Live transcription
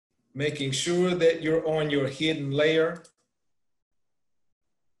making sure that you're on your hidden layer.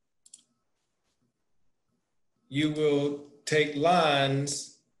 You will take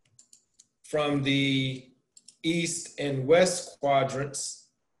lines from the east and west quadrants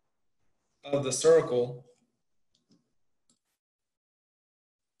of the circle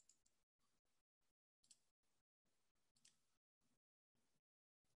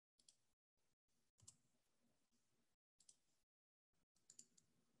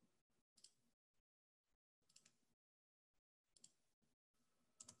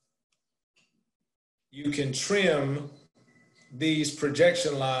you can trim these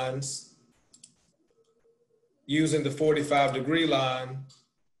projection lines using the 45-degree line.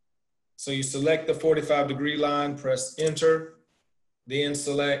 So you select the 45-degree line, press enter, then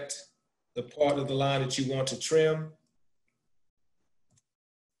select the part of the line that you want to trim.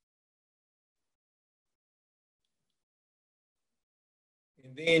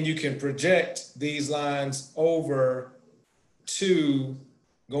 And then you can project these lines over to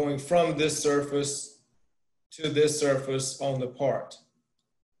going from this surface to this surface on the part.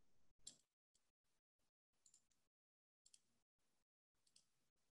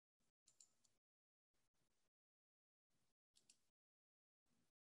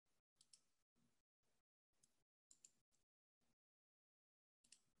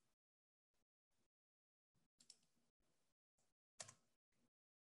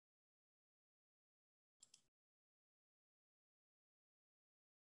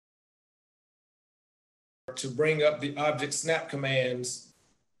 To bring up the object snap commands,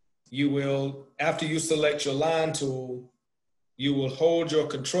 you will, after you select your line tool, you will hold your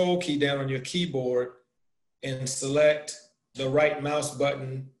control key down on your keyboard and select the right mouse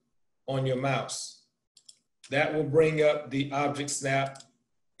button on your mouse. That will bring up the object snap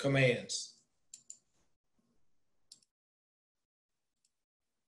commands.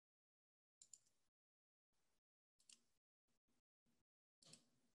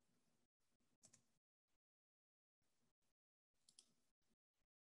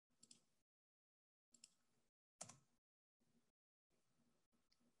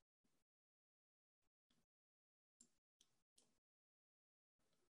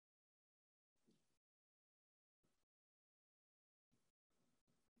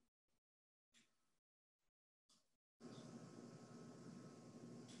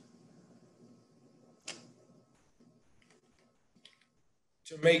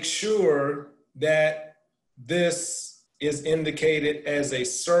 To make sure that this is indicated as a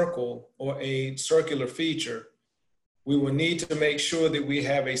circle or a circular feature, we will need to make sure that we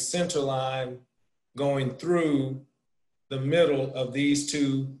have a center line going through the middle of these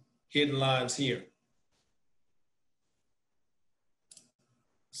two hidden lines here.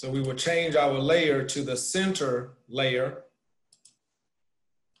 So we will change our layer to the center layer.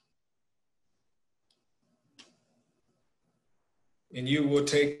 And you will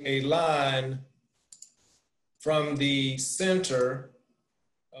take a line from the center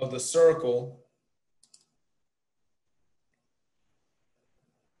of the circle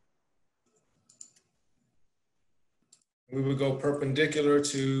we would go perpendicular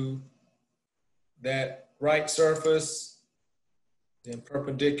to that right surface, then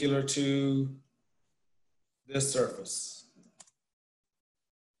perpendicular to this surface.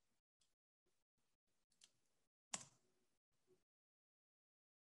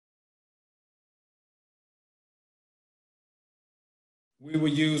 We will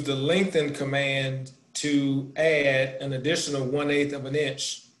use the lengthen command to add an additional 1/8 of an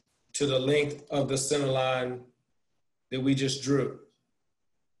inch to the length of the center line that we just drew.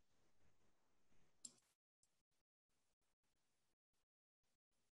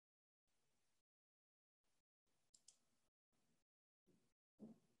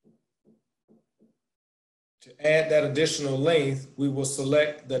 To add that additional length, we will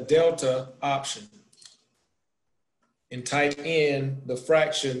select the delta option and type in the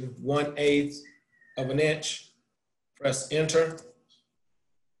fraction 1/8 of an inch, press enter,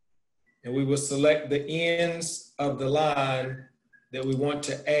 and we will select the ends of the line that we want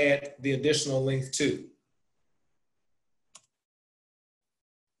to add the additional length to.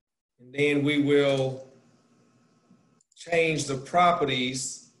 And then we will change the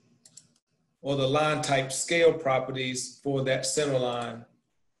properties or the line type scale properties for that center line.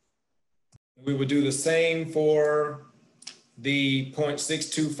 We would do the same for the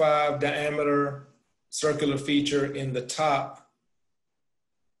 0.625 diameter circular feature in the top.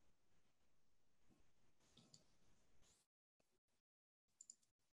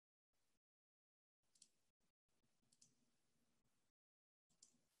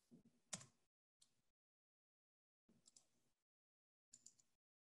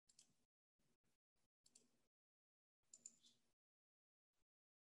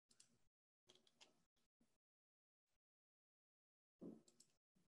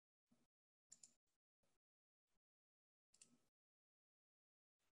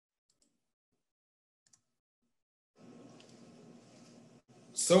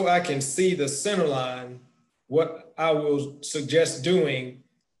 so I can see the center line, what I will suggest doing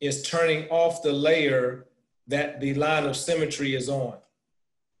is turning off the layer that the line of symmetry is on.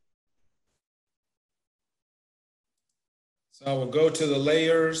 So I will go to the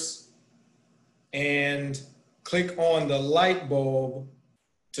layers and click on the light bulb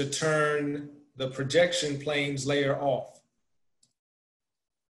to turn the projection planes layer off.